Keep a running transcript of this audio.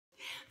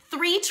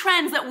3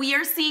 trends that we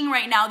are seeing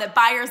right now that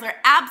buyers are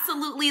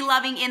absolutely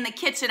loving in the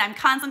kitchen. I'm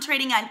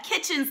concentrating on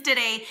kitchens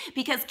today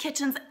because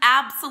kitchens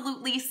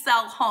absolutely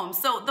sell homes.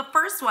 So the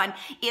first one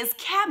is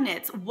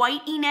cabinets.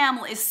 White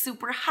enamel is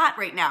super hot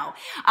right now.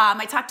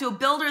 I talked to a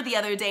builder the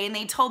other day and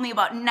they told me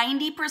about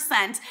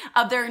 90%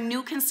 of their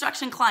new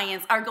construction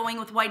clients are going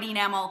with white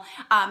enamel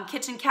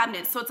kitchen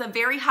cabinets. So it's a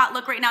very hot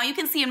look right now. You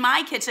can see in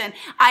my kitchen,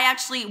 I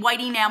actually white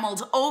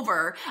enameled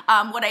over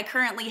what I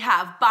currently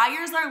have.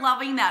 Buyers are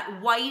loving that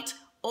white,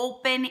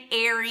 open,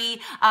 airy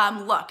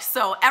look.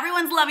 So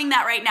everyone's loving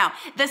that right now.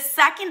 The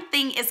second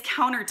thing is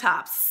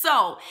countertops.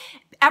 So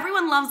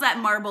everyone loves that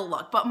marble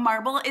look, but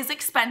marble is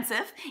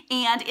expensive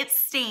and it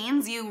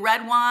stains. You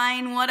red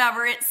wine,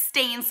 whatever, it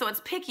stains, so it's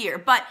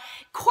pickier. But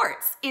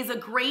quartz is a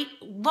great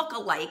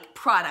look-alike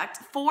product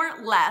for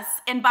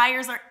less, and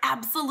buyers are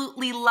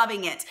absolutely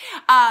loving it.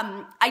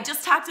 I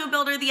just talked to a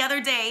builder the other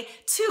day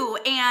too,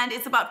 and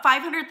it's about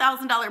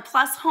 $500,000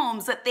 plus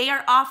homes that they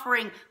are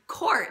offering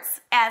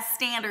quartz as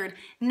standard,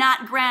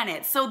 not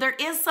granite. So there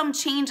is some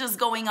changes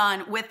going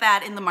on with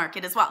that in the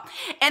market as well.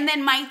 And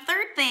then my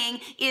third thing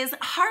is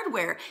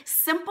hardware.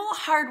 Simple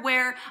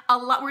hardware.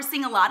 We're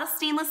seeing a lot of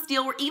stainless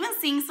steel. We're even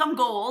seeing some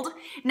gold,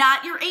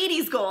 not your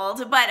 80s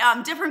gold, but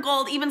different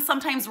gold, even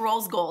sometimes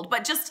rose gold,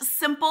 but just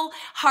simple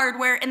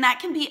hardware. And that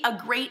can be a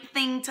great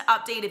thing to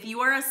update. If you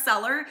are a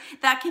seller,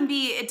 that can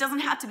be, it doesn't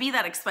have to be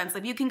that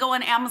expensive. You can go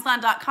on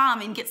Amazon.com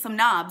and get some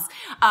knobs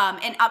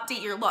and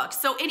update your look.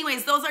 So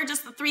anyways, those are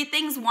just the 3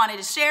 things wanted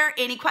to share.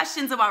 Any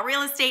questions about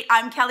real estate?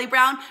 I'm Kelly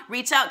Brown.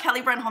 Reach out,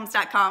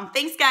 kellybrownhomes.com.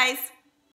 Thanks, guys.